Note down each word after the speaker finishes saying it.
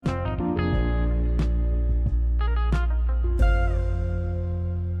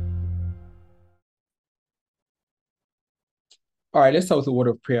All right, let's start with a word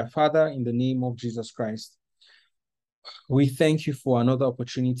of prayer. Father, in the name of Jesus Christ, we thank you for another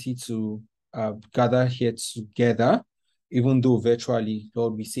opportunity to gather here together, even though virtually.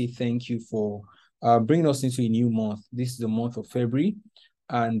 Lord, we say thank you for bringing us into a new month. This is the month of February,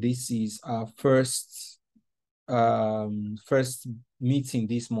 and this is our first meeting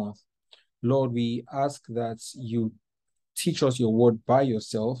this month. Lord, we ask that you teach us your word by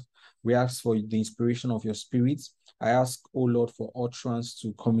yourself. We ask for the inspiration of your spirit. I ask, oh Lord, for utterance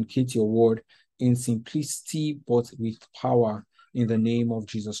to communicate your word in simplicity, but with power in the name of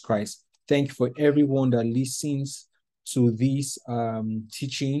Jesus Christ. Thank you for everyone that listens to this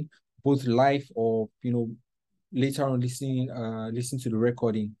teaching, both live or, later on listen to the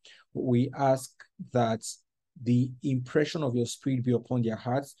recording. We ask that the impression of your spirit be upon their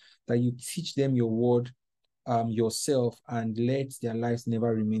hearts, that you teach them your word yourself, and let their lives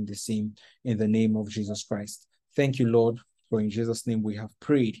never remain the same in the name of Jesus Christ. Thank you, Lord, for in Jesus' name we have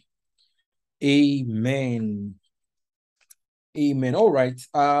prayed. Amen. Amen. All right.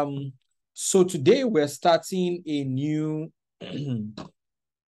 So today we're starting a new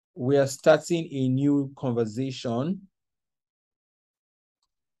conversation.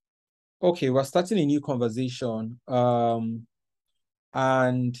 Okay, we're starting a new conversation. And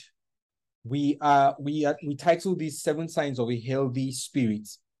we titled this 7 Signs of a Healthy Spirit.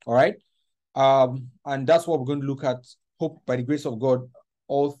 All right. And that's what we're going to look at, hope by the grace of God,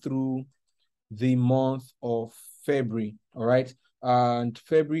 all through the month of February. All right. And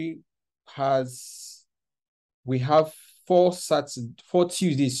February we have 4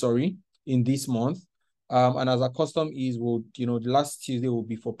 Tuesdays, in this month. And as our custom is, the last Tuesday will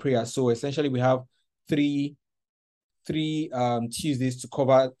be for prayer. So essentially we have three Tuesdays to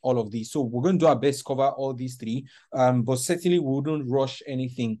cover all of these. So we're going to do our best to cover all these 3. But certainly we wouldn't rush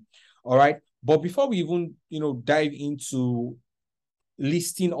anything. All right. But before we even, dive into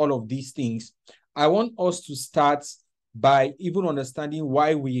listing all of these things, I want us to start by even understanding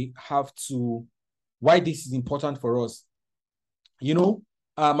why this is important for us.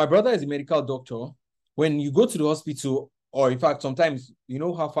 My brother is a medical doctor. When you go to the hospital, or in fact, sometimes,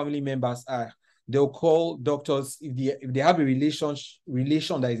 how family members are, they'll call doctors if they have a relation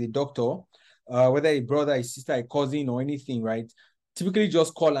that is a doctor, whether a brother, a sister, a cousin, or anything, right? Typically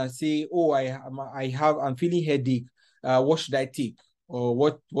just call and say, oh, I'm feeling headache. What should I take? Or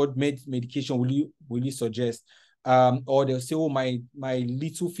what medication will you suggest? Or they'll say, oh, my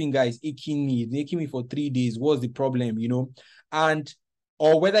little finger is aching me. It's aching me for 3 days. What's the problem? And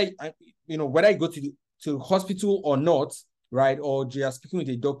or whether I go to the hospital or not, right? Or you are speaking with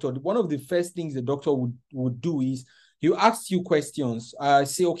a doctor. One of the first things the doctor would do is he'll ask you questions.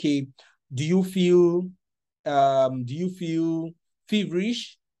 Say, okay, do you feel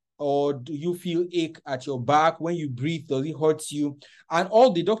feverish, or do you feel ache at your back when you breathe? Does it hurt you? And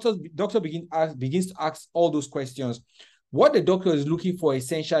all the doctor begins to ask all those questions. What the doctor is looking for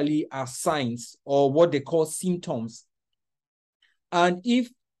essentially are signs, or what they call symptoms. And if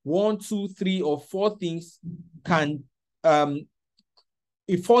 1, 2, 3, or 4 things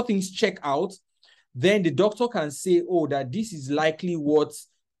if 4 things check out, then the doctor can say, oh, that this is likely what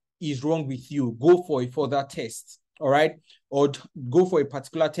is wrong with you. Go for a further test. All right. Or go for a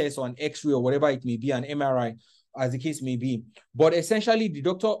particular test, or an X-ray, or whatever it may be, an MRI, as the case may be. But essentially, the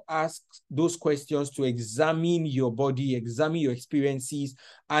doctor asks those questions to examine your body, examine your experiences,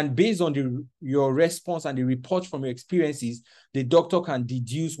 and based on your response and the report from your experiences, the doctor can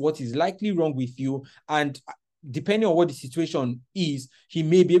deduce what is likely wrong with you. And depending on what the situation is, he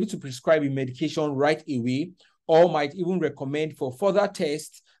may be able to prescribe a medication right away, or might even recommend for further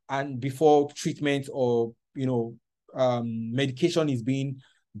tests and before treatment, or medication is being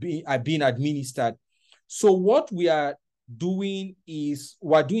administered. So what we are doing is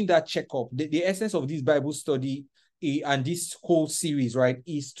we're doing that checkup. The essence of this Bible study and this whole series, right,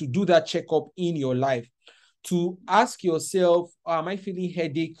 is to do that checkup in your life, to ask yourself, am I feeling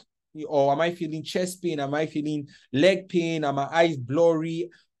headache, or am I feeling chest pain? Am I feeling leg pain? Are my eyes blurry?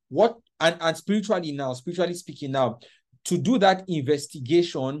 What and spiritually speaking now, to do that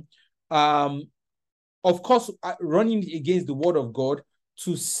investigation, of course, running against the word of God,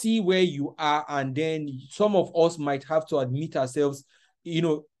 to see where you are. And then some of us might have to admit ourselves,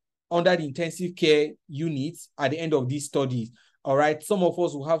 under the intensive care units at the end of these studies. All right. Some of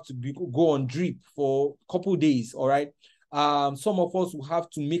us will have to go on drip for a couple of days. All right. Some of us will have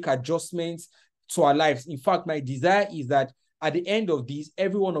to make adjustments to our lives. In fact, my desire is that at the end of this,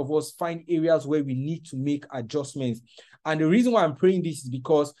 every one of us find areas where we need to make adjustments. And the reason why I'm praying this is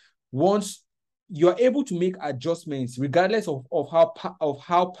because once you're able to make adjustments, regardless of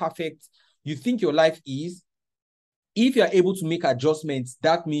how perfect you think your life is, If you are able to make adjustments,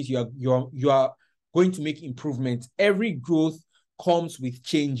 that means you are going to make improvements. Every growth comes with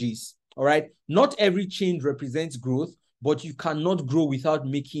changes. All right. Not every change represents growth, but you cannot grow without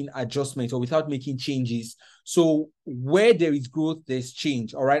making adjustments or without making changes. So where there is growth, there's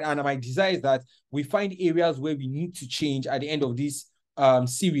change. All right. And my desire is that we find areas where we need to change at the end of this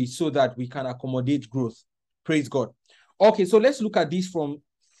series so that we can accommodate growth. Praise God. Okay, so let's look at this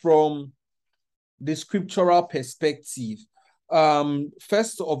from the scriptural perspective.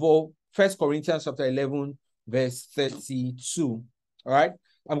 First of all, 1 Corinthians chapter 11, verse 32. All right.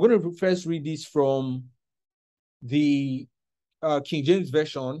 I'm going to first read this from the King James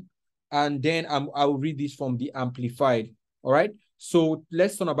Version, and then I will read this from the Amplified. All right. So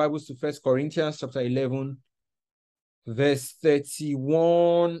let's turn our Bibles to 1 Corinthians chapter 11, verse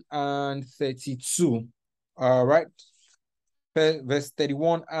 31 and 32. All right. Verse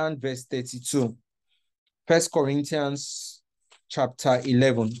 31 and verse 32. 1 Corinthians chapter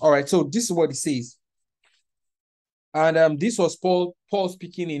 11. All right. So this is what it says. And this was Paul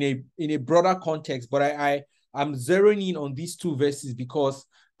speaking in a broader context, but I'm zeroing in on these two verses because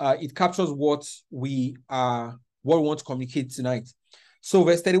it captures what we want to communicate tonight. So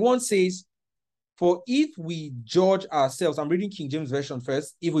verse 31 says, "For if we judge ourselves," I'm reading King James Version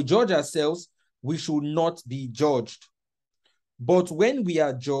first. "If we judge ourselves, we should not be judged. But when we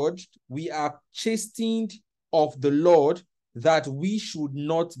are judged, we are chastened of the Lord, that we should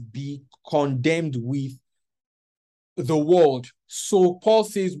not be condemned with the world." So Paul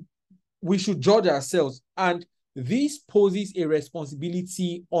says we should judge ourselves, and this poses a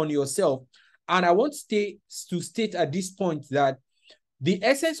responsibility on yourself. And I want to state at this point that the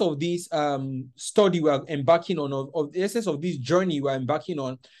essence of this study we're embarking on, of the essence of this journey we're embarking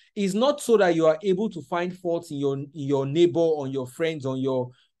on, is not so that you are able to find faults in your neighbor, on your friends, on your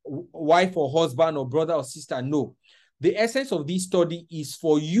wife or husband or brother or sister. No. The essence of this study is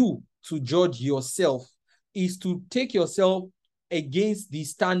for you to judge yourself, is to take yourself against the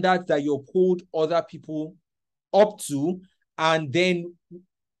standards that you hold other people up to, and then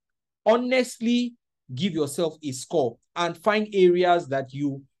honestly give yourself a score and find areas that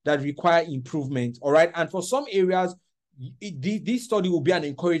require improvement. All right. And for some areas, this study will be an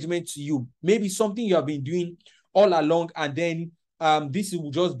encouragement to you. Maybe something you have been doing all along, and then this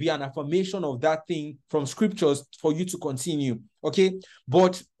will just be an affirmation of that thing from scriptures for you to continue. Okay.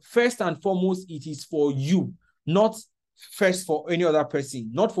 But first and foremost, it is for you, not first for any other person,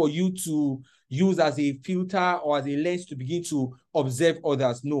 not for you to use as a filter or as a lens to begin to observe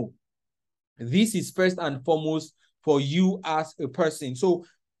others. No. This is first and foremost for you as a person. So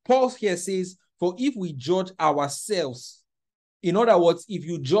Paul here says, "For if we judge ourselves," in other words, if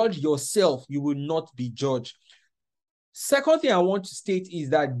you judge yourself, you will not be judged. Second thing I want to state is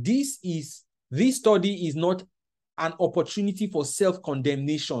that this study is not an opportunity for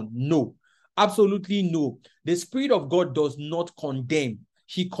self-condemnation. No, absolutely no. The Spirit of God does not condemn.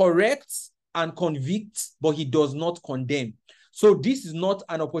 He corrects and convicts, but he does not condemn. So this is not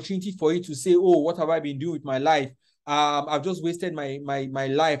an opportunity for you to say, "Oh, what have I been doing with my life? I've just wasted my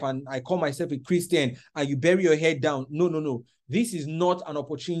life and I call myself a Christian," and you bury your head down. No. This is not an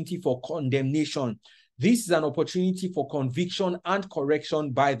opportunity for condemnation. This is an opportunity for conviction and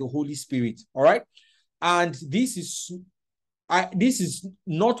correction by the Holy Spirit. All right. And this is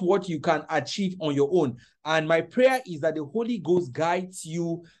not what you can achieve on your own. And my prayer is that the Holy Ghost guides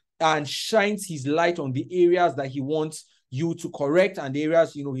you and shines his light on the areas that he wants you to correct and the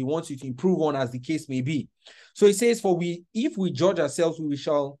areas he wants you to improve on, as the case may be. So he says, if we judge ourselves,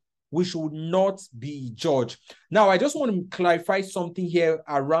 we should not be judged. Now, I just want to clarify something here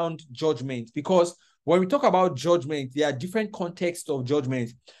around judgment, because when we talk about judgment, there are different contexts of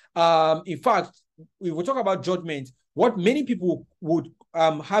judgment. In fact, if we talk about judgment, what many people would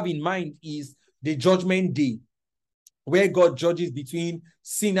have in mind is the judgment day, where God judges between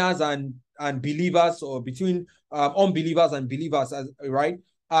sinners and believers, or between unbelievers and believers, right?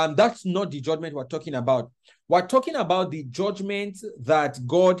 That's not the judgment we're talking about. We're talking about the judgment that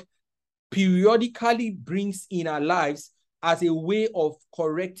God periodically brings in our lives as a way of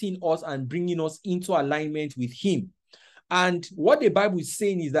correcting us and bringing us into alignment with him. And what the Bible is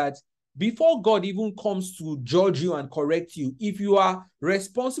saying is that before God even comes to judge you and correct you, if you are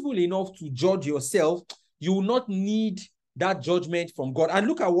responsible enough to judge yourself, you will not need that judgment from God. And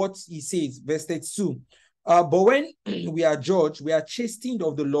look at what he says, verse 32. But when we are judged, we are chastened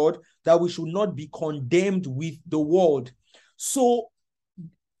of the Lord, that we should not be condemned with the world. So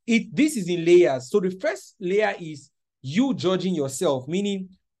this is in layers. So the first layer is you judging yourself, meaning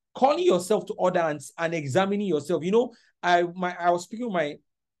calling yourself to order and examining yourself. I was speaking with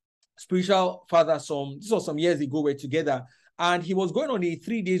spiritual father, this was some years ago, we're together, and he was going on a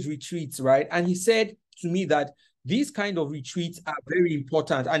 3 days retreat, right? And he said to me that these kind of retreats are very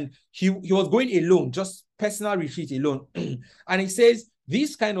important. And he was going alone, just personal retreat alone. And he says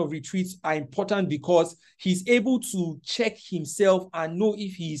these kind of retreats are important because he's able to check himself and know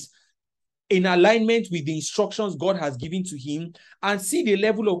if he's in alignment with the instructions God has given to him, and see the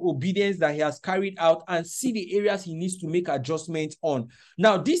level of obedience that he has carried out, and see the areas he needs to make adjustments on.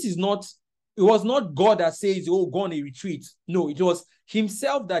 Now, it was not God that says, oh, go on a retreat. No, it was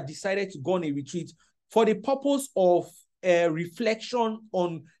himself that decided to go on a retreat for the purpose of reflection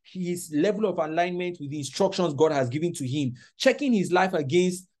on his level of alignment with the instructions God has given to him, checking his life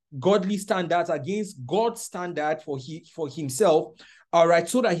against godly standards, against God's standard for himself, all right,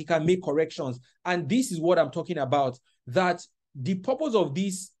 so that he can make corrections. And this is what I'm talking about, that the purpose of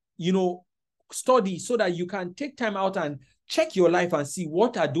this, study, so that you can take time out and check your life and see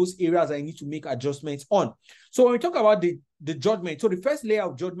what are those areas I need to make adjustments on. So when we talk about the judgment, so the first layer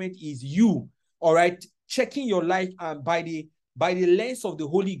of judgment is you, all right, checking your life and by the lens of the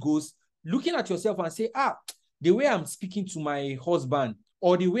Holy Ghost, looking at yourself and say, the way I'm speaking to my husband,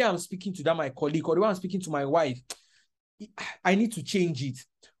 or the way I'm speaking to my colleague, or the way I'm speaking to my wife, I need to change it.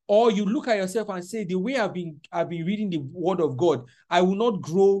 Or you look at yourself and say, the way I've been reading the word of God, I will not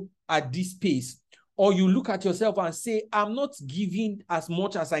grow at this pace. Or you look at yourself and say, I'm not giving as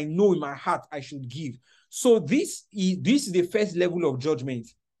much as I know in my heart I should give. So this is the first level of judgment,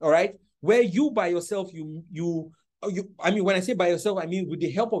 all right? Where you by yourself, I mean, when I say by yourself, I mean with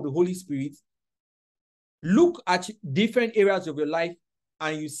the help of the Holy Spirit, look at different areas of your life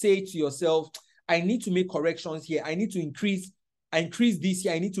and you say to yourself, I need to make corrections here. I need to increase this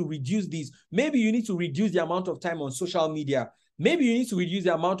here. I need to reduce this. Maybe you need to reduce the amount of time on social media. Maybe you need to reduce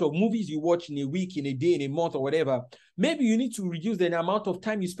the amount of movies you watch in a week, in a day, in a month, or whatever. Maybe you need to reduce the amount of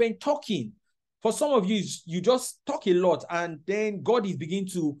time you spend talking. For some of you, you just talk a lot, and then God is beginning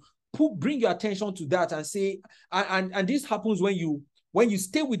to bring your attention to that and say, and this happens when you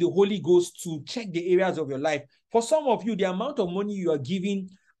stay with the Holy Ghost to check the areas of your life. For some of you, the amount of money you are giving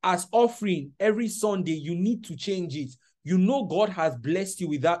as offering every Sunday, you need to change it. You know God has blessed you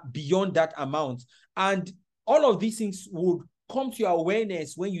with that beyond that amount. And all of these things would come to your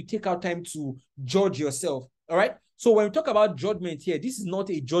awareness when you take out time to judge yourself. All right. So when we talk about judgment here, this is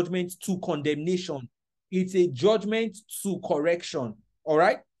not a judgment to condemnation. It's a judgment to correction. All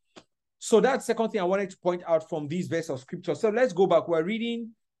right. So that's the second thing I wanted to point out from this verse of scripture. So let's go back. We're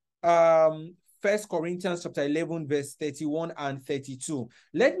reading 1 Corinthians chapter 11, verse 31 and 32.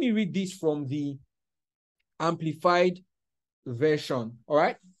 Let me read this from the Amplified version. All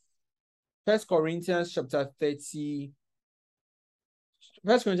right. 1 Corinthians chapter 11,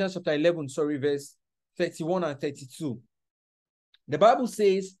 verse 31 and 32. The Bible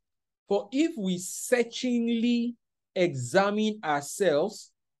says, for if we searchingly examine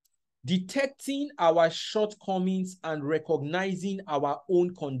ourselves, detecting our shortcomings and recognizing our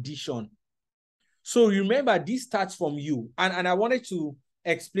own condition. So remember, this starts from you. And I wanted to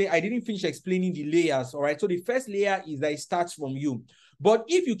explain, I didn't finish explaining the layers, all right? So the first layer is that it starts from you. But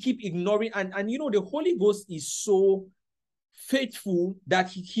if you keep ignoring, and the Holy Ghost is so faithful that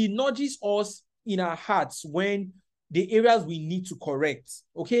he nudges us in our hearts when the areas we need to correct,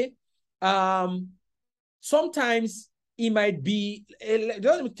 okay? Sometimes it might be,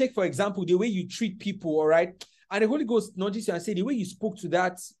 just take for example, the way you treat people, all right? And the Holy Ghost nudges you and say, the way you spoke to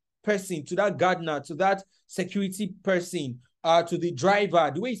that person, to that gardener, to that security person, to the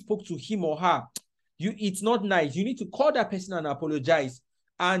driver, the way you spoke to him or her, it's not nice. You need to call that person and apologize.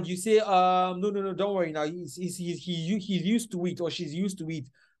 And you say, no, don't worry now. He's used to it, or she's used to it.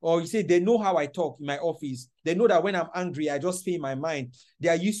 Or you say, they know how I talk in my office. They know that when I'm angry, I just say in my mind. They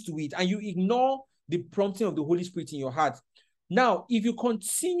are used to it. And you ignore the prompting of the Holy Spirit in your heart. Now, if you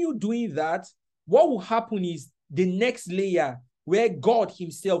continue doing that, what will happen is the next layer where God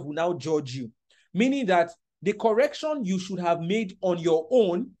himself will now judge you. Meaning that the correction you should have made on your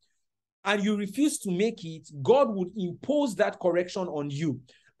own, and you refuse to make it, God would impose that correction on you.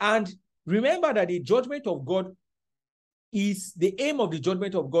 And remember that the judgment of God is, the aim of the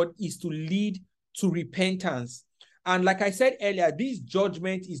judgment of God is to lead to repentance. And like I said earlier, this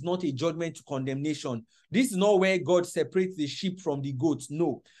judgment is not a judgment to condemnation. This is not where God separates the sheep from the goats.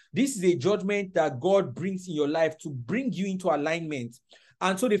 No, this is a judgment that God brings in your life to bring you into alignment.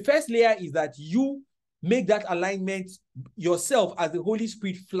 And so the first layer is that you make that alignment yourself as the Holy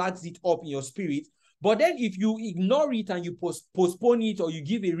Spirit flags it up in your spirit. But then if you ignore it and you postpone it, or you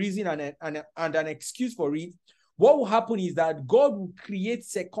give a reason and an excuse for it, what will happen is that God will create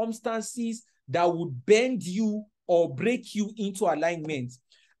circumstances that would bend you or break you into alignment.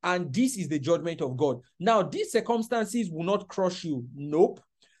 and this is the judgment of God. Now, these circumstances will not crush you. Nope.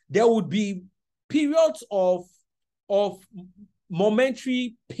 There would be periods of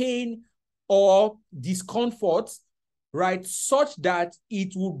momentary pain or discomfort, right, such that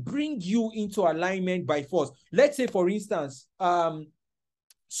it will bring you into alignment by force. Let's say, for instance, God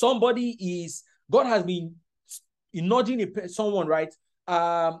has been nudging someone, right,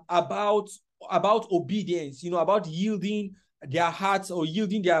 about obedience, about yielding their hearts or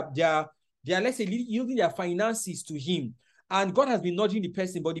yielding their let's say, yielding their finances to him. And God has been nudging the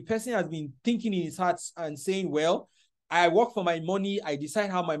person, but the person has been thinking in his heart and saying, well, I work for my money. I decide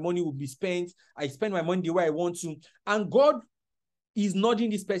how my money will be spent. I spend my money the way I want to. And God is nudging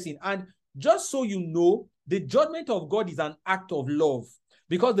this person. And just so you know, the judgment of God is an act of love.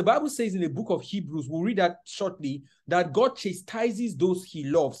 Because the Bible says in the book of Hebrews, we'll read that shortly, that God chastises those he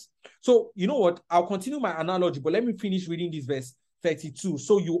loves. So, you know what? I'll continue my analogy, but let me finish reading this verse 32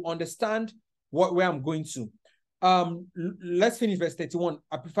 so you understand where I'm going to. Let's finish verse 31,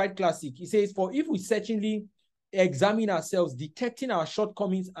 Amplified Classic. It says, for if we searchingly examine ourselves, detecting our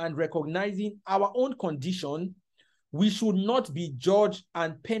shortcomings and recognizing our own condition, we should not be judged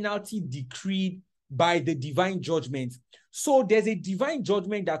and penalty decreed by the divine judgment. So there's a divine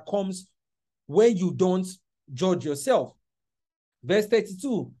judgment that comes when you don't judge yourself. Verse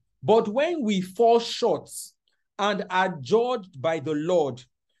 32, but when we fall short and are judged by the Lord,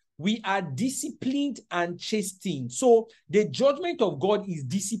 we are disciplined and chastened. So the judgment of God is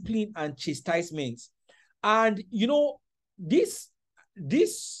discipline and chastisement. And this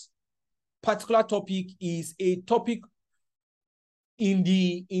particular topic is a topic in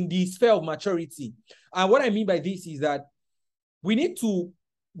the sphere of maturity. And what I mean by this is that we need to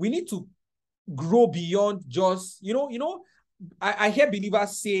grow beyond just, I hear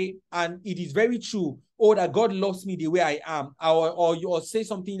believers say, and it is very true, oh, that God loves me the way I am, or say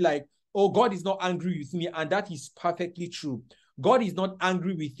something like, oh, God is not angry with me, and that is perfectly true. God is not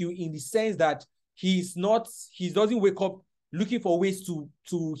angry with you in the sense that he doesn't wake up looking for ways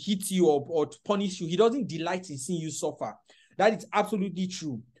to hit you or to punish you. He doesn't delight in seeing you suffer. That is absolutely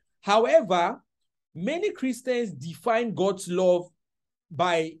true. However, many Christians define God's love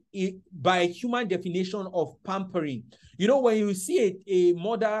by human definition of pampering. When you see a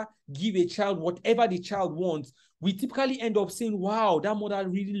mother give a child whatever the child wants, we typically end up saying, wow, that mother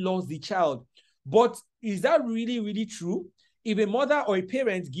really loves the child. But is that really, really true? If a mother or a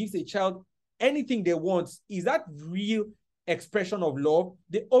parent gives a child anything they want, is that real expression of love?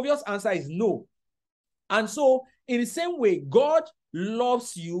 The obvious answer is no. And so, in the same way, God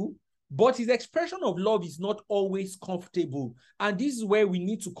loves you, but his expression of love is not always comfortable. And this is where we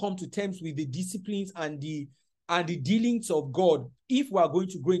need to come to terms with the disciplines and the dealings of God if we are going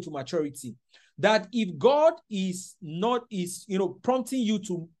to grow into maturity. That if God is prompting you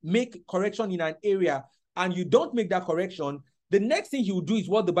to make correction in an area and you don't make that correction, the next thing he will do is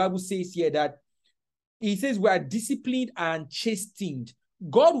what the Bible says here, that he says we are disciplined and chastened.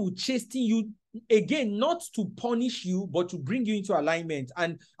 God will chasten you, again, not to punish you, but to bring you into alignment.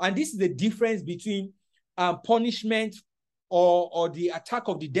 And this is the difference between punishment or the attack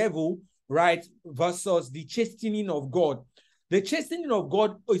of the devil, right, versus the chastening of God. The chastening of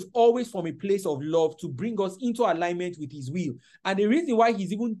God is always from a place of love to bring us into alignment with his will. And the reason why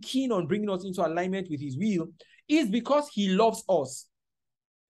he's even keen on bringing us into alignment with his will is because he loves us.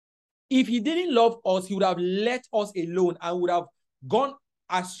 If he didn't love us, he would have let us alone and would have gone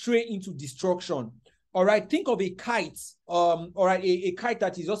astray into destruction. All right, think of a kite, a kite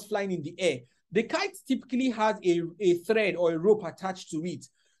that is just flying in the air. The kite typically has a thread or a rope attached to it.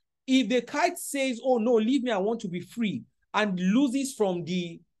 If the kite says, oh no, leave me, I want to be free, and loses from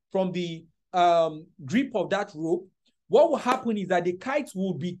the grip of that rope, what will happen is that the kite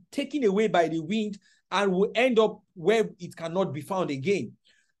will be taken away by the wind and will end up where it cannot be found again.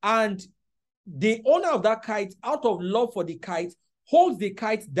 And the owner of that kite, out of love for the kite, holds the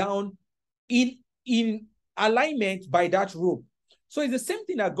kite down in alignment by that rope. So it's the same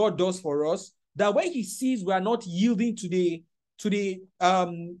thing that God does for us, that when he sees we are not yielding to the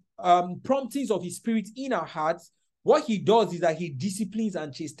promptings of his spirit in our hearts, what he does is that he disciplines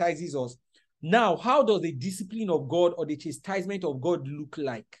and chastises us. Now, how does the discipline of God or the chastisement of God look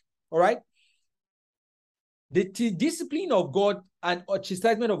like? All right. The discipline of God and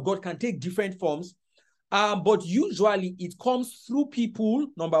chastisement of God can take different forms, but usually it comes through people,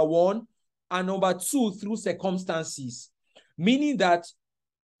 number one, and number two, through circumstances. Meaning that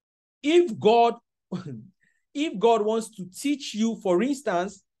if God wants to teach you, for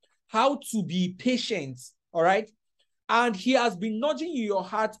instance, how to be patient, all right, and he has been nudging you your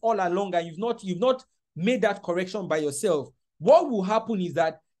heart all along, and you've not made that correction by yourself, what will happen is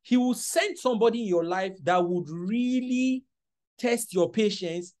that he will send somebody in your life that would really test your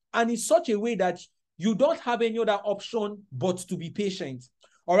patience, and in such a way that you don't have any other option but to be patient.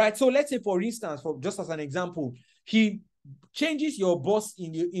 All right. So let's say, for instance, just as an example, he changes your boss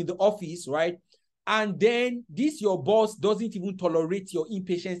in the office, right? And then your boss doesn't even tolerate your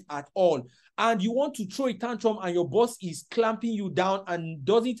impatience at all. And you want to throw a tantrum, and your boss is clamping you down and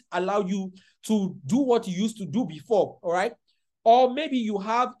doesn't allow you to do what you used to do before. All right. Or maybe you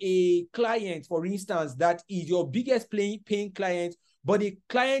have a client, for instance, that is your biggest paying client, but the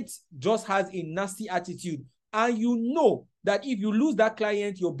client just has a nasty attitude. And you know that if you lose that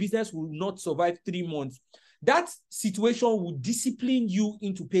client, your business will not survive 3 months. That situation will discipline you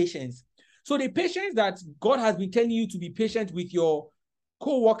into patience. So the patience that God has been telling you to be patient with your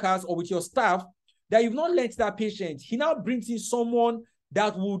co-workers or with your staff, that you've not learned that patience, he now brings in someone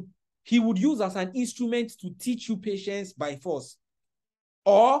that he would use as an instrument to teach you patience by force.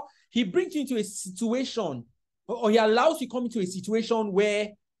 Or he brings you into a situation, or he allows you to come into a situation where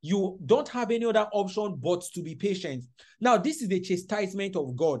you don't have any other option but to be patient. Now, this is the chastisement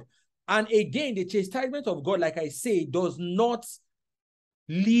of God. And again, the chastisement of God, like I say, does not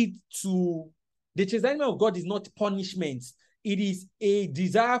lead to, the chastisement of God is not punishment. It is a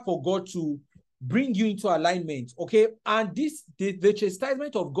desire for God to bring you into alignment, okay? And the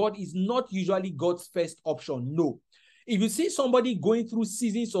chastisement of God is not usually God's first option, no. If you see somebody going through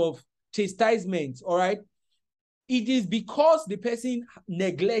seasons of chastisement, all right, it is because the person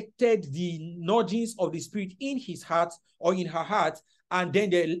neglected the nudgings of the Spirit in his heart or in her heart, and then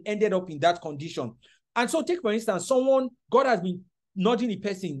they ended up in that condition. And so take, for instance, God has been nudging the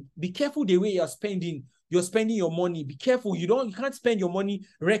person, be careful the way you're spending your money. Be careful. You can't spend your money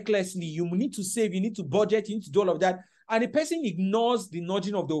recklessly. You need to save, you need to budget, you need to do all of that. And the person ignores the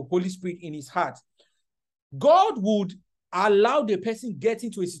nudging of the Holy Spirit in his heart. God would allow the person get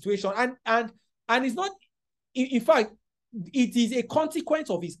into a situation, and it's not, in fact, it is a consequence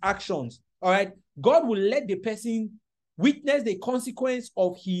of his actions. All right. God will let the person witness the consequence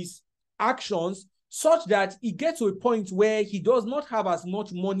of his actions, such that he gets to a point where he does not have as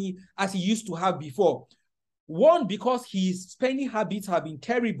much money as he used to have before. One, because his spending habits have been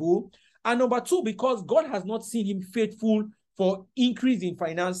terrible. And number two, because God has not seen him faithful for increase in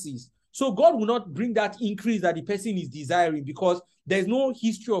finances. So God will not bring that increase that the person is desiring, because there's no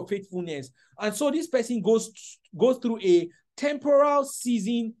history of faithfulness. And so this person goes through a temporal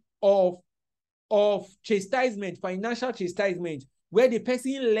season of chastisement, financial chastisement, where the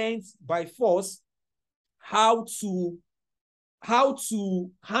person learns by force how to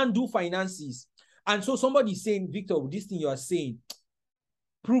handle finances. And so somebody is saying, Victor, this thing you are saying,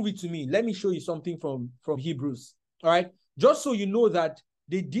 prove it to me. Let me show you something from Hebrews. All right. Just so you know that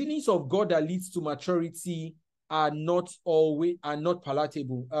the dealings of God that leads to maturity are not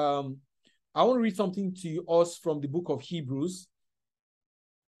palatable. I want to read something to us from the book of Hebrews.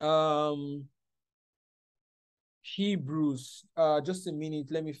 Hebrews, just a minute.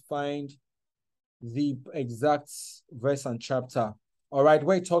 Let me find the exact verse and chapter. All right,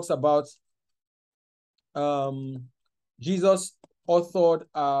 where it talks about Jesus authored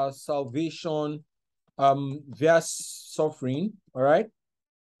our salvation via suffering. All right.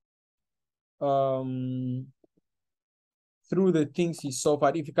 Through the things he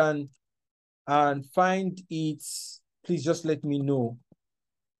suffered. If you can and find it, please just let me know.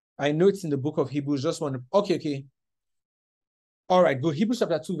 I know it's in the book of Hebrews. Just want to, okay. All right, good. Hebrews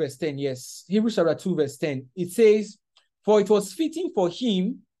chapter 2, verse 10. Yes, Hebrews chapter 2, verse 10. It says, for it was fitting for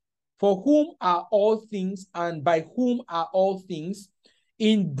him, for whom are all things and by whom are all things,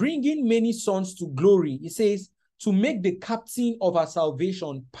 in bringing many sons to glory. It says, to make the captain of our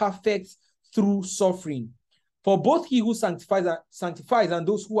salvation perfect through suffering. For both he who sanctifies and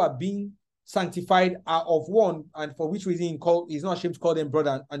those who are being sanctified are of one, and for which reason he's not ashamed to call them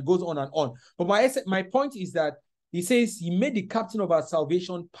brother, and goes on and on. But my point is that he says he made the captain of our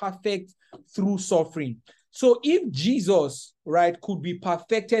salvation perfect through suffering. So if Jesus, right, could be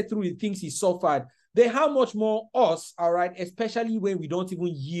perfected through the things he suffered, then how much more us, all right, especially when we don't even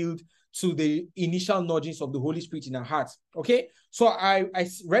yield to the initial nudgings of the Holy Spirit in our hearts. Okay, so I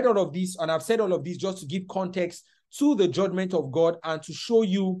read all of this, and I've said all of this just to give context to the judgment of God, and to show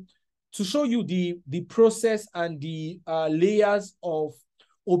you the process and the layers of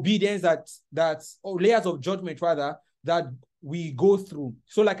obedience or layers of judgment rather, that we go through.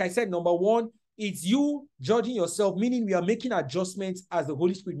 So like I said, number one, it's you judging yourself, meaning we are making adjustments as the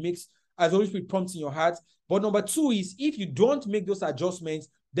Holy Spirit prompts in your heart. But number two is, if you don't make those adjustments,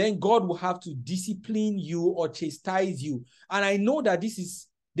 then God will have to discipline you or chastise you. And I know that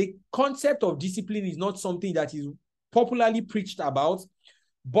the concept of discipline is not something that is popularly preached about.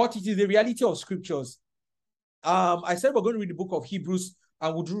 but it is the reality of scriptures. I said we're going to read the book of Hebrews,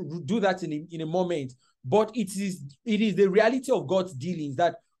 and we'll do that in a moment. But it is the reality of God's dealings,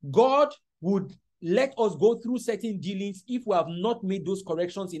 that God would let us go through certain dealings if we have not made those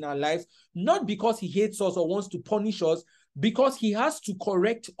corrections in our lives, not because he hates us or wants to punish us, because he has to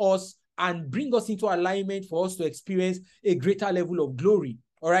correct us and bring us into alignment for us to experience a greater level of glory.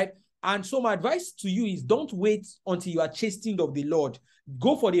 All right. And so my advice to you is, don't wait until you are chastened of the Lord.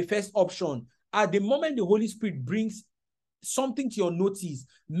 Go for the first option. At the moment the Holy Spirit brings something to your notice,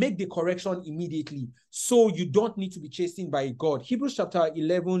 make the correction immediately, so you don't need to be chastened by God. Hebrews chapter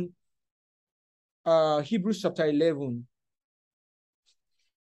 11. Hebrews chapter 11.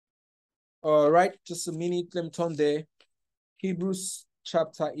 All right, just a minute. Let me turn there. Hebrews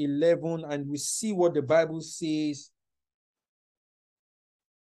chapter 11, and we see what the Bible says.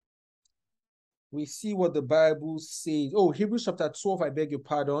 We see what the Bible says. Oh, Hebrews chapter 12, I beg your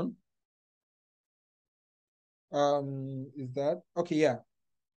pardon. Is that okay? Yeah.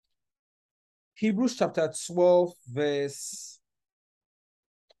 Hebrews chapter 12, verse.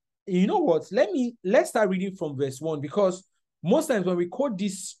 You know what? Let's start reading from verse 1, because most times when we quote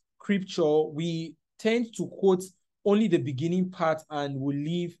this scripture, we tend to quote only the beginning part and we'll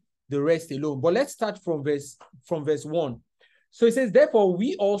leave the rest alone. But let's start from verse 1. So it says, therefore,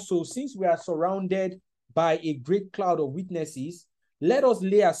 we also, since we are surrounded by a great cloud of witnesses, let us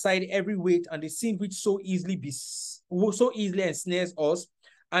lay aside every weight and the sin which so easily ensnares us,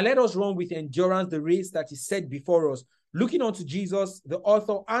 and let us run with endurance the race that is set before us, looking unto Jesus, the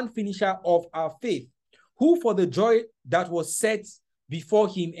author and finisher of our faith, who for the joy that was set before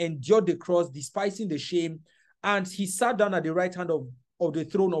him endured the cross, despising the shame, and he sat down at the right hand of the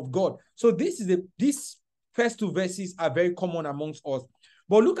throne of God. So these first two verses are very common amongst us.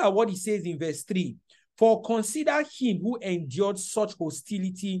 But look at what he says in verse 3. For consider him who endured such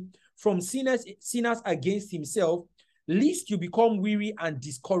hostility from sinners against himself, lest you become weary and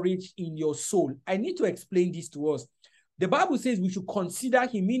discouraged in your soul. I need to explain this to us. The Bible says we should consider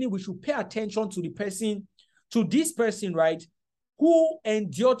him, meaning we should pay attention to this person, right, who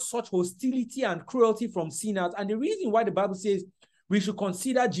endured such hostility and cruelty from sinners. And the reason why the Bible says we should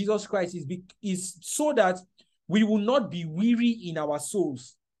consider Jesus Christ is so that we will not be weary in our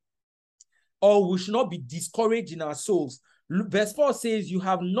souls, or we should not be discouraged in our souls. Verse 4 says, you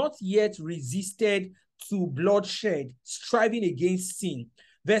have not yet resisted to bloodshed, striving against sin.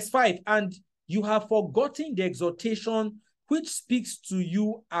 Verse 5, and you have forgotten the exhortation which speaks to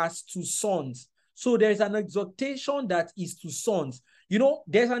you as to sons. So there's an exhortation that is to sons. You know,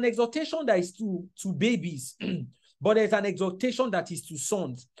 there's an exhortation that is to babies, but there's an exhortation that is to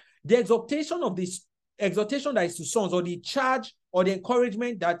sons. The exhortation that is to sons, or the charge or the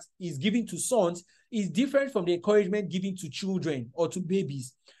encouragement that is given to sons, is different from the encouragement given to children or to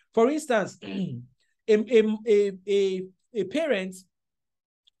babies. For instance, a parent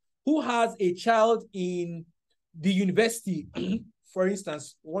who has a child in the university, for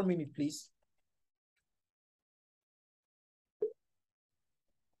instance, 1 minute, please.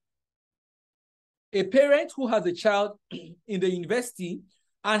 A parent who has a child in the university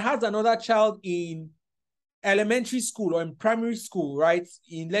and has another child in elementary school or in primary school, right,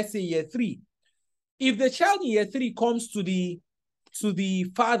 in, let's say, year 3. If the child in year 3 comes to the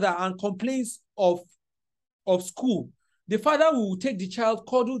father and complains of school, the father will take the child,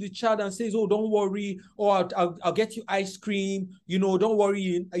 cuddle the child, and says, oh, don't worry, or I'll get you ice cream, don't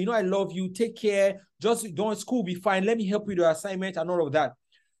worry, I love you, take care, just don't, school will be fine, let me help you with your assignment and all of that.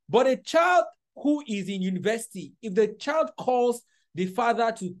 But a child who is in university, if the child calls the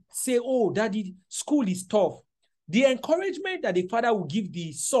father to say, oh, daddy, school is tough, the encouragement that the father will give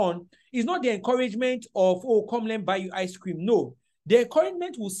the son is not the encouragement of, oh, come, let me buy you ice cream. No, the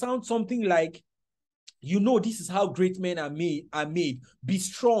encouragement will sound something like, this is how great men are made. Be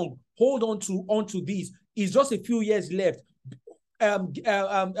strong. Hold on to this. It's just a few years left.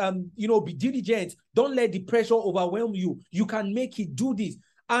 Be diligent. Don't let the pressure overwhelm you. You can make it. Do this.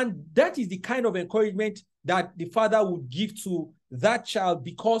 And that is the kind of encouragement that the father would give to that child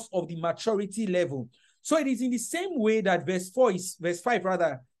because of the maturity level. So it is in the same way that verse 5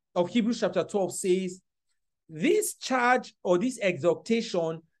 of Hebrews chapter 12 says, this charge or this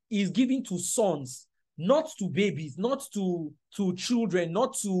exhortation is given to sons, not to babies, not to children,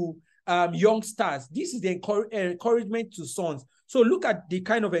 not to youngsters. This is the encouragement to sons. So look at the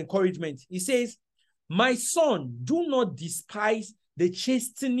kind of encouragement. It says, my son, do not despise the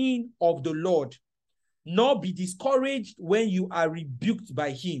chastening of the Lord, nor be discouraged when you are rebuked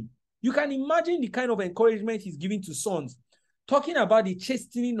by him. You can imagine the kind of encouragement he's giving to sons, talking about the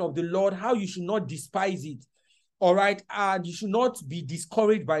chastening of the Lord, how you should not despise it. all right, and you should not be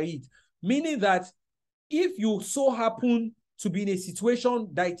discouraged by it. Meaning that if you so happen to be in a situation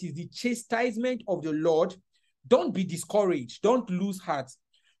that it is the chastisement of the Lord, don't be discouraged. Don't lose heart.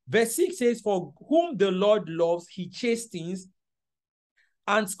 Verse 6 says, for whom the Lord loves, he chastens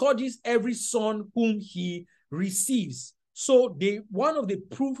and scourges every son whom he receives. So one of the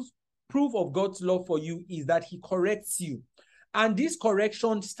proof of God's love for you is that he corrects you. And this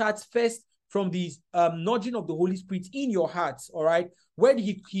correction starts first from the nudging of the Holy Spirit in your heart, all right? Where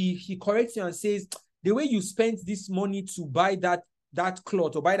he corrects you and says, the way you spent this money to buy that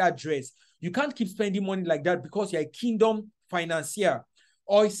cloth or buy that dress, you can't keep spending money like that because you're a kingdom financier.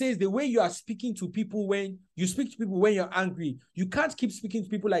 Or it says the way you are speaking to people when you speak to people when you're angry, you can't keep speaking to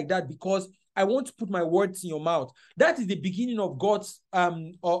people like that because I want to put my words in your mouth. That is the beginning of God's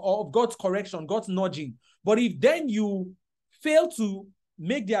correction, God's nudging. But if then you fail to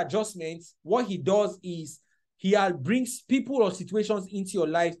make the adjustments, what he does is he brings people or situations into your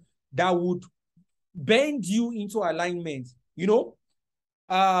life that would bend you into alignment. You know?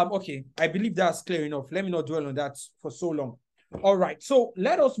 Okay, I believe that's clear enough. Let me not dwell on that for so long. All right, so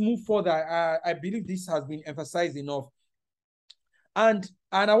let us move further. I believe this has been emphasized enough. And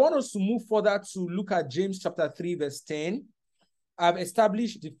I want us to move further to look at James chapter 3, verse 10. I've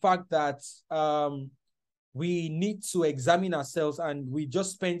established the fact that we need to examine ourselves, and we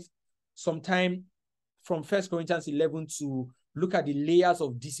just spent some time from 1 Corinthians 11 to look at the layers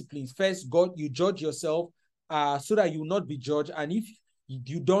of disciplines. First, God, you judge yourself so that you will not be judged. And if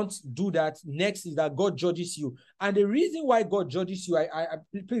you don't do that, next is that God judges you. And the reason why God judges you,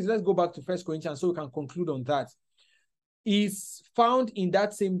 please, let's go back to 1 Corinthians so we can conclude on that, is found in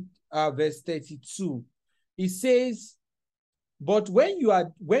that same verse 32. It says, but when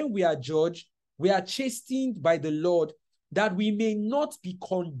we are judged, we are chastened by the Lord, that we may not be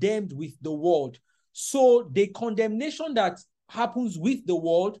condemned with the world. So the condemnation that happens with the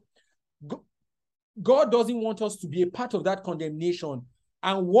world, God doesn't want us to be a part of that condemnation.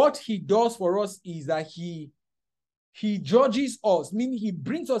 And what he does for us is that he judges us, meaning he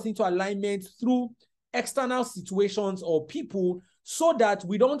brings us into alignment through external situations or people, so that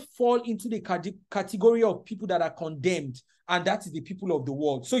we don't fall into the category of people that are condemned, and that is the people of the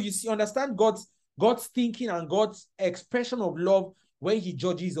world. So you see, understand God's thinking and God's expression of love when he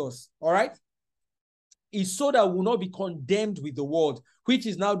judges us, all right, is so that we will not be condemned with the world, which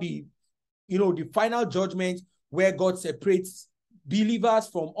is now the final judgment, where God separates believers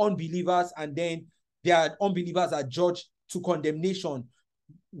from unbelievers, and then their unbelievers are judged to condemnation.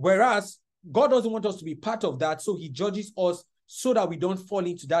 Whereas God doesn't want us to be part of that, so he judges us so that we don't fall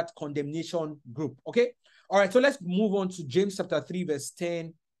into that condemnation group. Okay? All right, so let's move on to James chapter 3, verse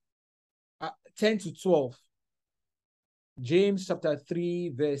 10 to 12. James chapter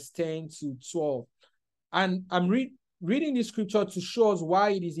 3, verse 10 to 12. And I'm reading this scripture to show us why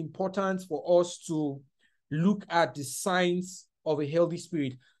it is important for us to look at the signs of a healthy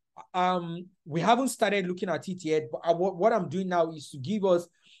spirit. We haven't started looking at it yet, but what I'm doing now is to give us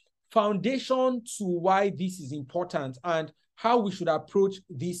foundation to why this is important and how we should approach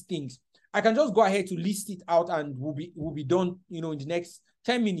these things. I can just go ahead to list it out and we'll be done, in the next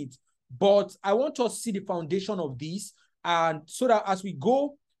 10 minutes. But I want us to see the foundation of this, and so that as we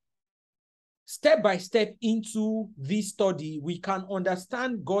go step by step into this study, we can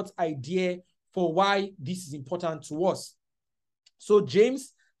understand God's idea for why this is important to us. So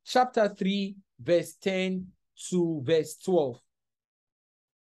James chapter 3, verse 10 to verse 12.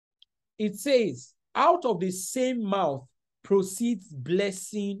 It says, out of the same mouth proceeds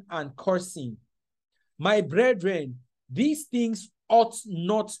blessing and cursing. My brethren, these things ought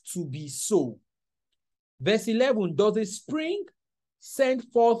not to be so. Verse 11, does a spring send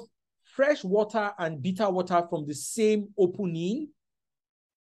forth fresh water and bitter water from the same opening?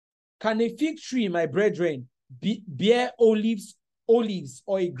 Can a fig tree, my brethren, bear olives,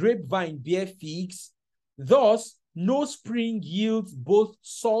 or a grapevine bear figs? Thus, no spring yields both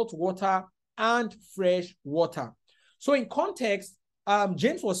salt water and fresh water. So in context,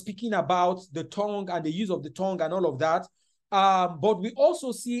 James was speaking about the tongue and the use of the tongue and all of that. But we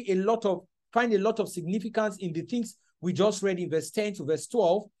also find a lot of significance in the things we just read in verse 10 to verse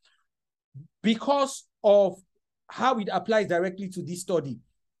 12, because of how it applies directly to this study.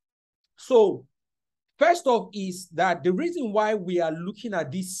 So first off is that the reason why we are looking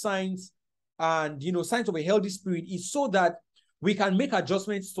at these signs and, signs of a healthy spirit is so that we can make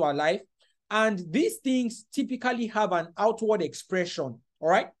adjustments to our life. And these things typically have an outward expression, all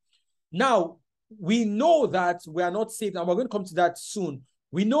right? Now, we know that we are not saved, and we're going to come to that soon.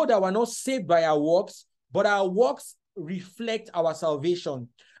 We know that we're not saved by our works, but our works reflect our salvation.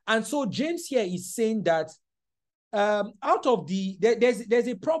 And so James here is saying that out of there's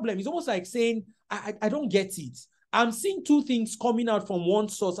a problem. It's almost like saying, I don't get it. I'm seeing two things coming out from one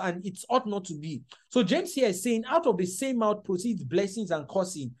source, and it ought not to be. So James here is saying, out of the same mouth proceeds blessings and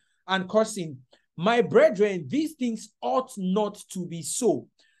cursing. My brethren, these things ought not to be so.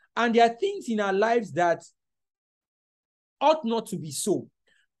 And there are things in our lives that ought not to be so.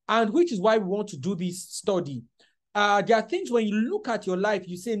 And which is why we want to do this study. There are things when you look at your life,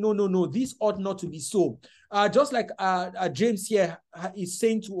 you say, no, this ought not to be so. Just like James here is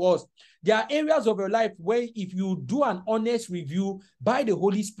saying to us, there are areas of your life where if you do an honest review by the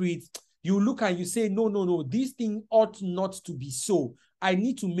Holy Spirit, you look and you say, no, this thing ought not to be so. I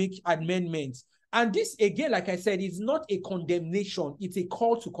need to make amendments. And this, again, like I said, is not a condemnation. It's a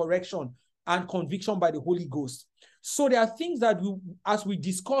call to correction and conviction by the Holy Ghost. So there are things that as we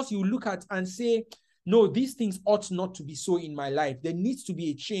discuss, you look at and say, no, these things ought not to be so in my life. There needs to be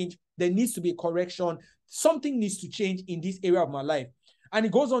a change. There needs to be a correction. Something needs to change in this area of my life. And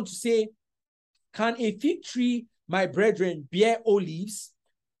it goes on to say, can a fig tree, my brethren, bear olives?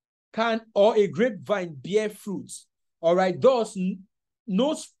 Or a grapevine bear fruits? All right, thus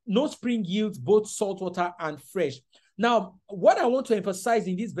no spring yields both salt water and fresh. Now, what I want to emphasize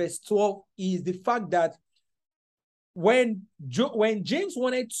in this verse 12 is the fact that when James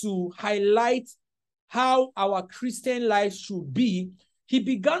wanted to highlight how our Christian life should be, he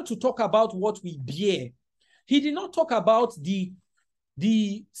began to talk about what we bear. He did not talk about the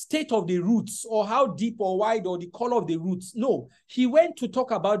state of the roots or how deep or wide or the color of the roots. No, he went to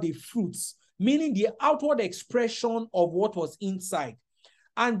talk about the fruits, meaning the outward expression of what was inside.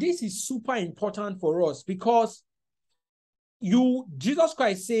 And this is super important for us because Jesus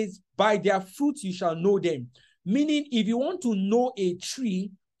Christ says, by their fruits you shall know them. Meaning, if you want to know a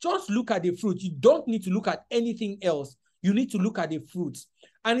tree, just look at the fruit. You don't need to look at anything else. You need to look at the fruits.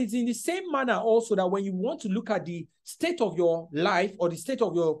 And it's in the same manner also that when you want to look at the state of your life or the state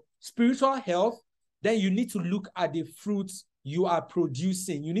of your spiritual health, then you need to look at the fruits you are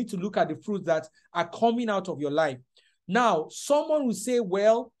producing. You need to look at the fruits that are coming out of your life. Now, someone will say,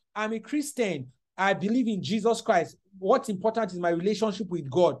 well, I'm a Christian. I believe in Jesus Christ. What's important is my relationship with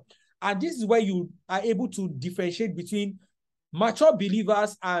God. And this is where you are able to differentiate between mature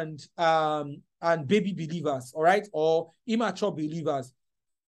believers and baby believers, all right, or immature believers.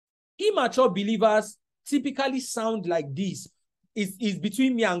 Immature believers typically sound like this. It's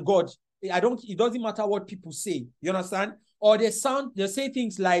between me and God. It doesn't matter what people say. You understand? Or they say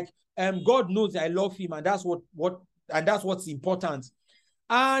things like, God knows I love him, and that's what's important.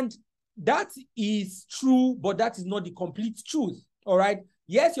 And that is true, but that is not the complete truth. All right.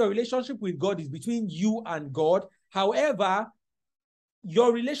 Yes, your relationship with God is between you and God. However,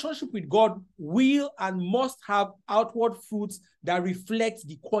 your relationship with God will and must have outward fruits that reflect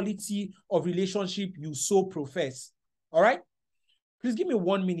the quality of relationship you so profess. All right? Please give me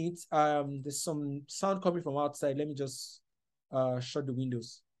 1 minute. There's some sound coming from outside. Let me just shut the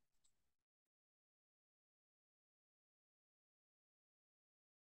windows.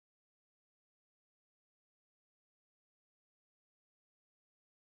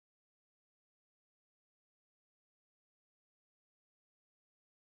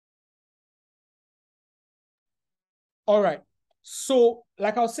 All right. So,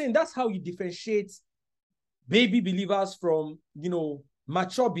 like I was saying, that's how you differentiate baby believers from,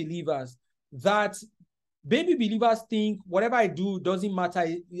 mature believers. That baby believers think whatever I do doesn't matter.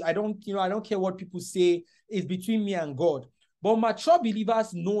 I don't care what people say. It's between me and God. But mature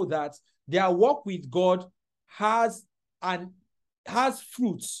believers know that their walk with God has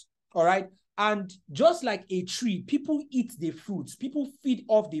fruits. All right. And just like a tree, people eat the fruits. People feed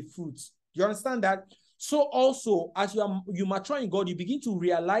off the fruits. You understand that? So also, as you mature in God, you begin to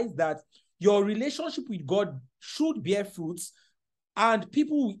realize that your relationship with God should bear fruits, and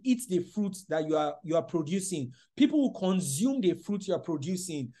people will eat the fruits that you are producing. People will consume the fruits you are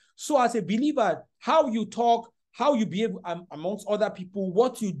producing. So as a believer, how you talk, how you behave amongst other people,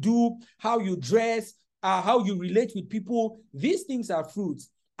 what you do, how you dress, how you relate with people, these things are fruits.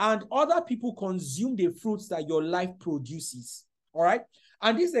 And other people consume the fruits that your life produces. All right?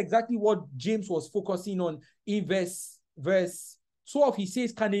 And this is exactly what James was focusing on in verse 12. He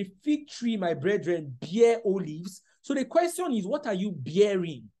says, can a fig tree, my brethren, bear olives? So the question is, what are you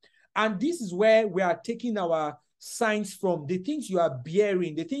bearing? And this is where we are taking our signs from, the things you are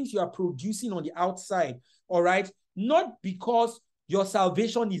bearing, the things you are producing on the outside, all right? Not because your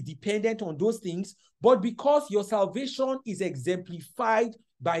salvation is dependent on those things, but because your salvation is exemplified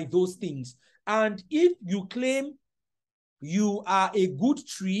by those things. And if you claim you are a good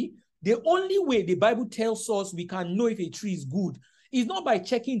tree, the only way the Bible tells us we can know if a tree is good is not by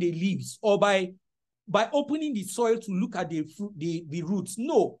checking the leaves or by by opening the soil to look at the fruit, the roots.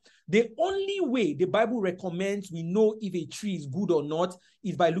 No, the only way the Bible recommends we know if a tree is good or not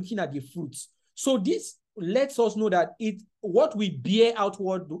is by looking at the fruits. So this lets us know that what we bear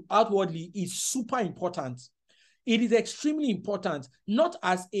outwardly is super important. It is extremely important, not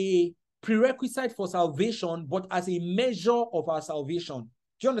as a prerequisite for salvation, but as a measure of our salvation.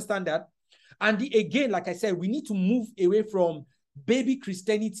 Do you understand that? And again, like I said, we need to move away from baby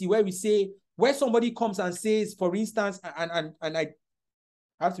Christianity, where we say, where somebody comes and says, for instance, and I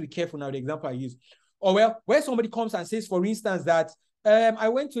have to be careful now the example I use, or well, where somebody comes and says, for instance, that I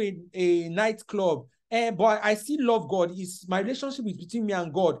went to a nightclub, but I still love God. My relationship is between me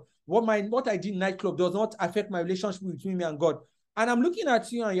and God. What I did in nightclub does not affect my relationship between me and God. And I'm looking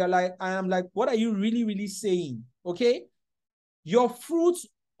at you and I'm like, what are you really, really saying? Okay? Your fruits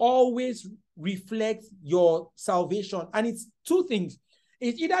always reflect your salvation. And it's two things.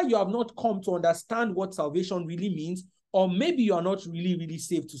 It's either you have not come to understand what salvation really means, or maybe you are not really, really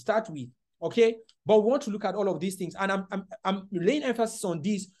saved to start with. Okay? But we want to look at all of these things. And I'm laying emphasis on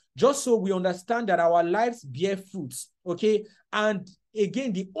this just so we understand that our lives bear fruits. Okay? And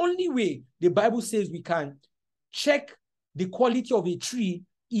again, the only way the Bible says we can check the quality of a tree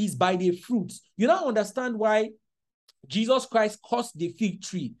is by the fruits. You now understand why Jesus Christ cursed the fig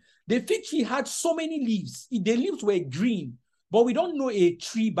tree. The fig tree had so many leaves. The leaves were green, but we don't know a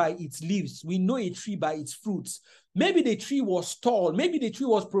tree by its leaves. We know a tree by its fruits. Maybe the tree was tall. Maybe the tree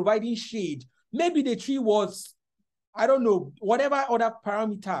was providing shade. Maybe the tree was, I don't know, whatever other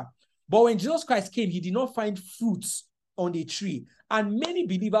parameter. But when Jesus Christ came, he did not find fruits on the tree. And many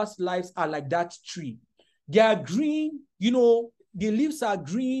believers' lives are like that tree. They are green, the leaves are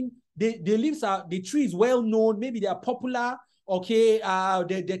green. The tree is well known. Maybe they are popular. Okay,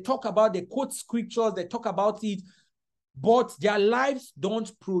 they talk about, they quote scriptures, they talk about it, but their lives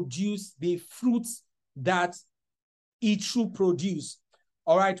don't produce the fruits that it should produce.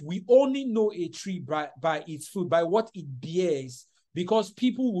 All right, we only know a tree by its fruit, by what it bears, because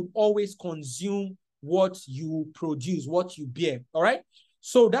people would always consume what you produce, what you bear. All right.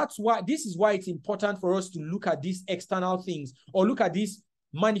 So this is why it's important for us to look at these external things, or look at these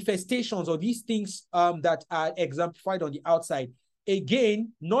manifestations, or these things that are exemplified on the outside.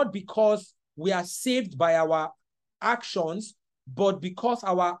 Again, not because we are saved by our actions, but because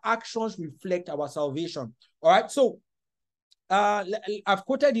our actions reflect our salvation. All right. So I've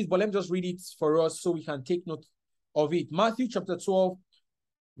quoted this, but let me just read it for us so we can take note of it. Matthew chapter 12,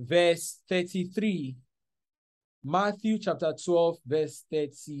 verse 33. Matthew chapter 12, verse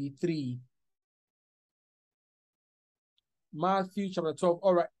 33. Matthew chapter 12,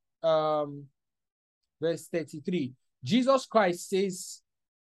 all right, verse 33. Jesus Christ says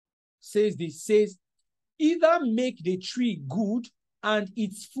this, either make the tree good and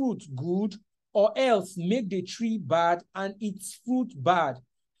its fruit good, or else make the tree bad and its fruit bad.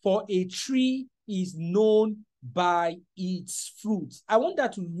 For a tree is known by its fruits. I want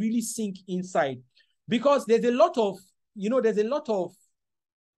that to really sink inside, because there's a lot of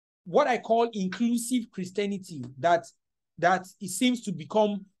what I call inclusive Christianity that it seems to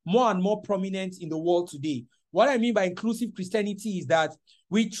become more and more prominent in the world today. What I mean by inclusive Christianity is that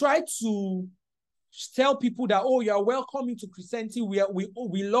we try to tell people that, oh, you're welcome into Christianity.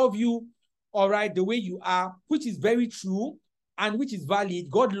 We love you, all right, the way you are, which is very true and which is valid.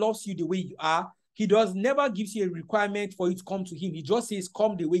 God loves you the way you are. He never gives you a requirement for you to come to him. He just says,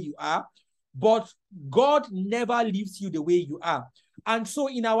 come the way you are. But God never leaves you the way you are. And so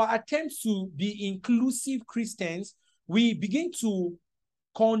in our attempts to be inclusive Christians, we begin to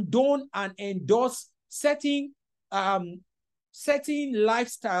condone and endorse certain lifestyles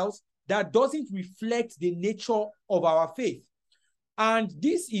that doesn't reflect the nature of our faith. And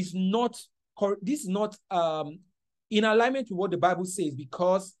this is not in alignment with what the Bible says,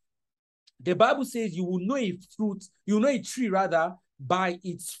 because the Bible says you will know a tree rather by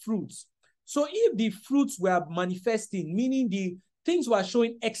its fruits. So if the fruits were manifesting, meaning the things we're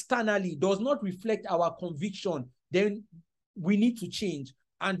showing externally does not reflect our conviction, then we need to change.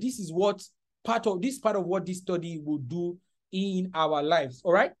 And this is what part of what this study will do in our lives.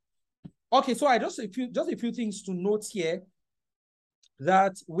 All right. Okay, so just a few things to note here,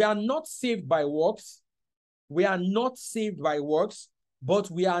 that we are not saved by works. We are not saved by works, but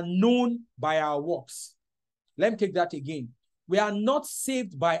we are known by our works. Let me take that again. We are not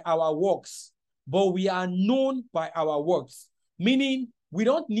saved by our works, but we are known by our works. Meaning, we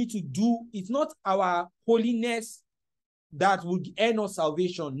don't need to do, it's not our holiness that would earn us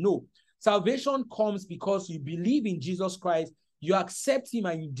salvation. No. Salvation comes because you believe in Jesus Christ, you accept him,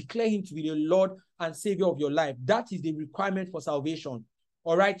 and you declare him to be the Lord and Savior of your life. That is the requirement for salvation.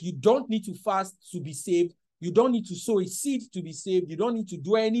 All right. You don't need to fast to be saved. You don't need to sow a seed to be saved. You don't need to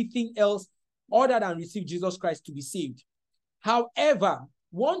do anything else other than receive Jesus Christ to be saved. However,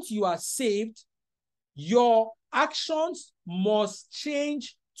 once you are saved, your actions must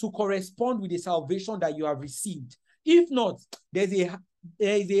change to correspond with the salvation that you have received. If not, there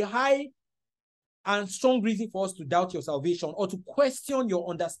is a high and strong reason for us to doubt your salvation or to question your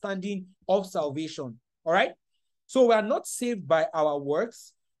understanding of salvation. All right? So we are not saved by our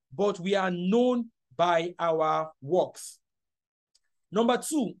works, but we are known by our works. Number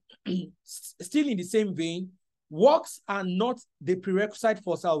two, still in the same vein, works are not the prerequisite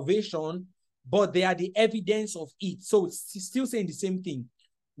for salvation, but they are the evidence of it. So it's still saying the same thing.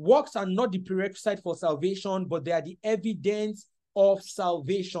 Works are not the prerequisite for salvation, but they are the evidence of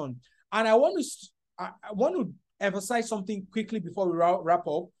salvation. And I want to emphasize something quickly before we wrap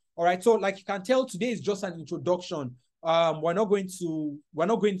up. All right. So, like you can tell, today is just an introduction. We're not going to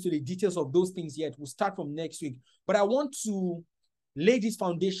the details of those things yet. We'll start from next week. But I want to lay this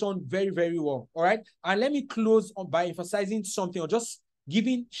foundation very, very well. All right. And let me close by emphasizing something or just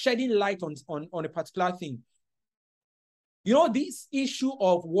shedding light on a particular thing. You know, this issue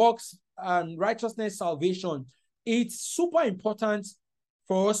of works and righteousness, salvation, it's super important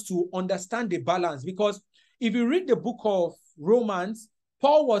for us to understand the balance, because if you read the book of Romans,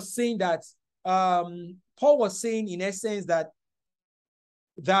 Paul was saying in essence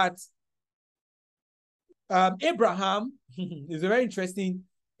that Abraham is a very interesting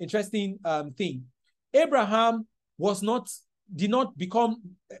thing. Abraham did not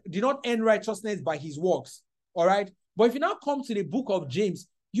earn righteousness by his works. All right. But if you now come to the book of James,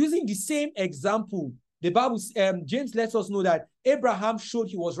 using the same example, the Bible, James lets us know that Abraham showed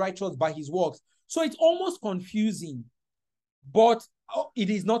he was righteous by his works. So it's almost confusing, but it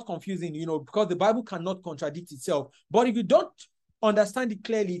is not confusing, you know, because the Bible cannot contradict itself. But if you don't understand it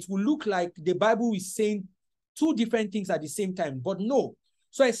clearly, it will look like the Bible is saying two different things at the same time, but no.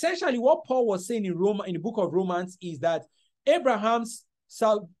 So essentially what Paul was saying in the book of Romans is that Abraham's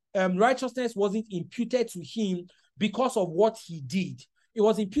righteousness wasn't imputed to him because of what he did. It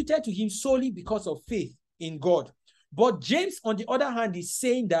was imputed to him solely because of faith in God. But James, on the other hand, is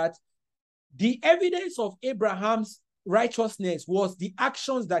saying that the evidence of Abraham's righteousness was the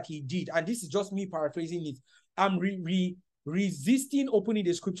actions that he did. And this is just me paraphrasing it. I'm resisting opening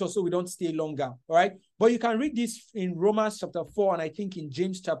the scripture so we don't stay longer. All right. But you can read this in Romans chapter 4, and I think in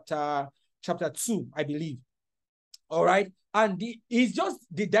James chapter 2, I believe. All right. And it's just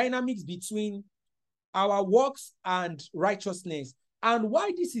the dynamics between our works and righteousness. And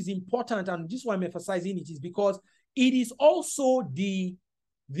why this is important, and this is why I'm emphasizing it, is because it is also the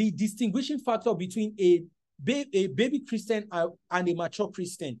distinguishing factor between a baby Christian and a mature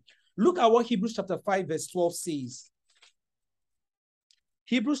Christian. Look at what Hebrews chapter 5 verse 12 says.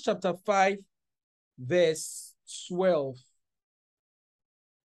 Hebrews chapter 5 verse 12.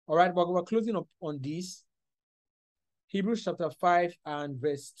 All right, but we're closing up on this. Hebrews chapter 5 and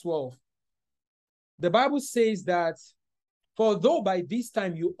verse 12. The Bible says that, for though by this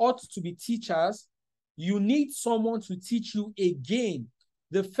time you ought to be teachers, you need someone to teach you again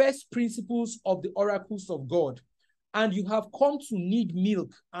the first principles of the oracles of God, and you have come to need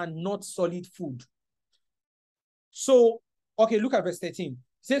milk and not solid food. So, okay, look at verse 13. It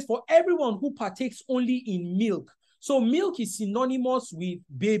says, for everyone who partakes only in milk. So milk is synonymous with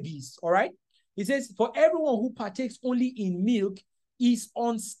babies, all right? It says, for everyone who partakes only in milk is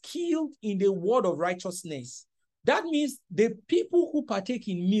unskilled in the word of righteousness. That means the people who partake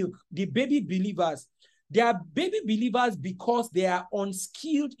in milk, the baby believers, they are baby believers because they are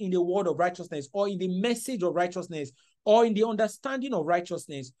unskilled in the word of righteousness, or in the message of righteousness, or in the understanding of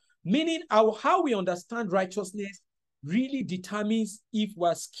righteousness. Meaning how we understand righteousness really determines if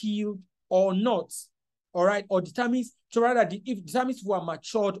we're skilled or not. All right, or determines if we are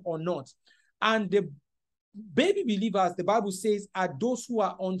matured or not. And the baby believers, the Bible says, are those who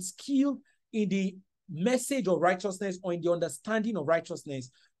are unskilled in the message of righteousness or in the understanding of righteousness.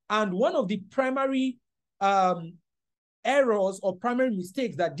 And one of the primary errors or primary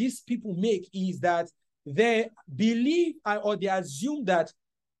mistakes that these people make is that they believe or they assume that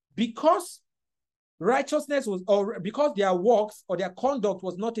because righteousness was, or because their works or their conduct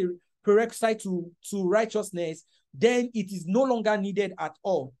was not a prerequisite to righteousness, then it is no longer needed at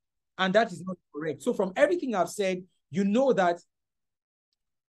all. And that is not correct. So from everything I've said, you know that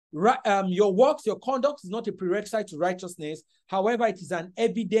your works, your conduct is not a prerequisite to righteousness. However, it is an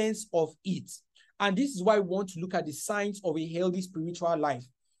evidence of it. And this is why we want to look at the signs of a healthy spiritual life.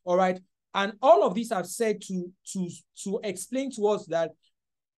 All right. And all of this I've said to explain to us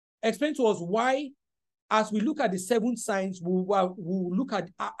why as we look at the 7 signs, we'll look at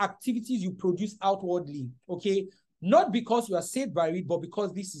activities you produce outwardly, okay? Not because you are saved by it, but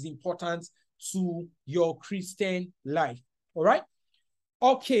because this is important to your Christian life, all right?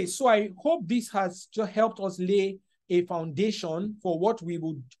 Okay, so I hope this has just helped us lay a foundation for what we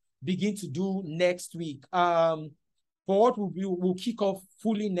will begin to do next week. For what we'll kick off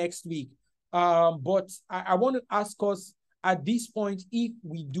fully next week. But I want to ask us at this point if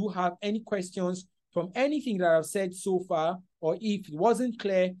we do have any questions from anything that I've said so far, or if it wasn't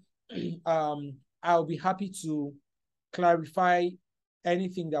clear, I'll be happy to clarify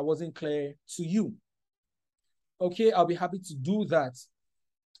anything that wasn't clear to you. Okay, I'll be happy to do that.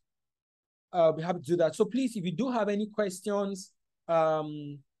 I'll be happy to do that. So please, if you do have any questions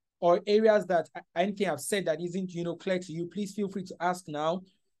or areas that anything I've said that isn't, clear to you, please feel free to ask now.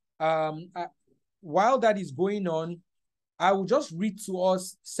 While that is going on, I will just read to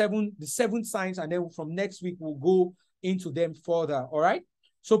us the 7 signs, and then from next week, we'll go into them further, all right?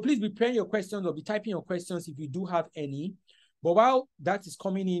 So please be preparing your questions or be typing your questions if you do have any. But while that is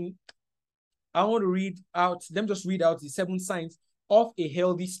coming in, I want to read out the 7 signs of a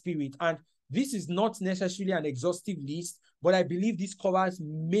healthy spirit. And this is not necessarily an exhaustive list, but I believe this covers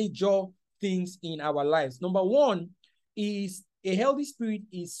major things in our lives. Number 1 is a healthy spirit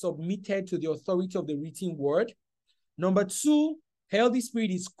is submitted to the authority of the written word. Number 2, healthy spirit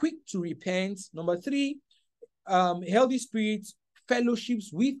is quick to repent. Number 3, healthy spirit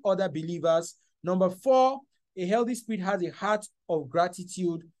fellowships with other believers. Number 4, a healthy spirit has a heart of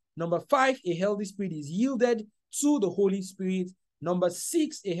gratitude. Number 5, a healthy spirit is yielded to the Holy Spirit. Number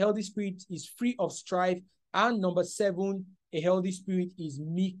 6, a healthy spirit is free of strife. And number 7, a healthy spirit is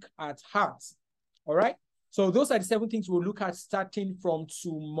meek at heart. All right? So those are the 7 things we'll look at starting from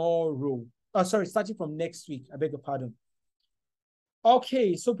tomorrow. Starting from next week. I beg your pardon.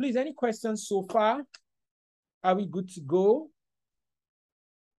 Okay, so please, any questions so far? Are we good to go?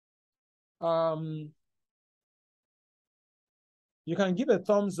 You can give a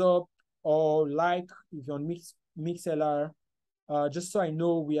thumbs up or like if you're on Mixlr, just so I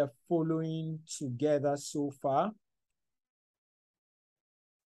know we are following together so far.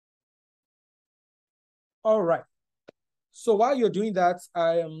 All right. So while you're doing that,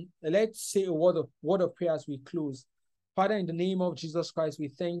 let's say a word of prayer as we close. Father, in the name of Jesus Christ, we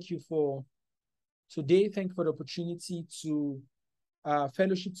thank you for today. Thank you for the opportunity to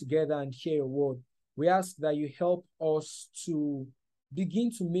fellowship together and hear your word. We ask that you help us to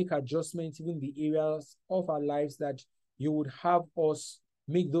begin to make adjustments, even the areas of our lives that you would have us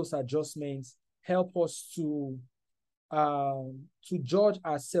make those adjustments. Help us to judge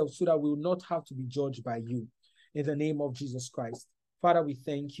ourselves so that we will not have to be judged by you. In the name of Jesus Christ. Father, we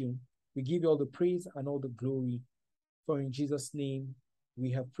thank you. We give you all the praise and all the glory. For in Jesus' name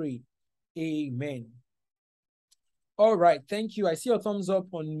we have prayed. Amen. All right. Thank you. I see your thumbs up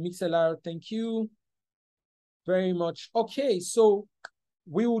on Mixlr. Thank you very much. Okay. So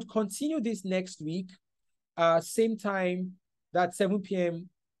we would continue this next week. Same time, that 7 p.m.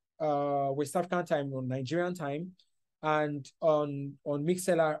 West African time on Nigerian time, and on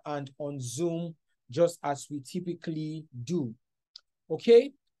Mixlr and on Zoom, just as we typically do.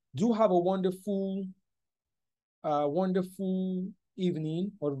 Okay? Do have a wonderful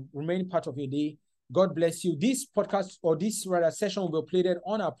evening or remaining part of your day. God bless you. This podcast, or this rather session, will be uploaded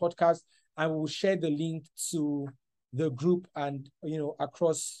on our podcast, and we will share the link to the group and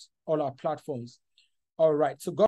across all our platforms. All right. So God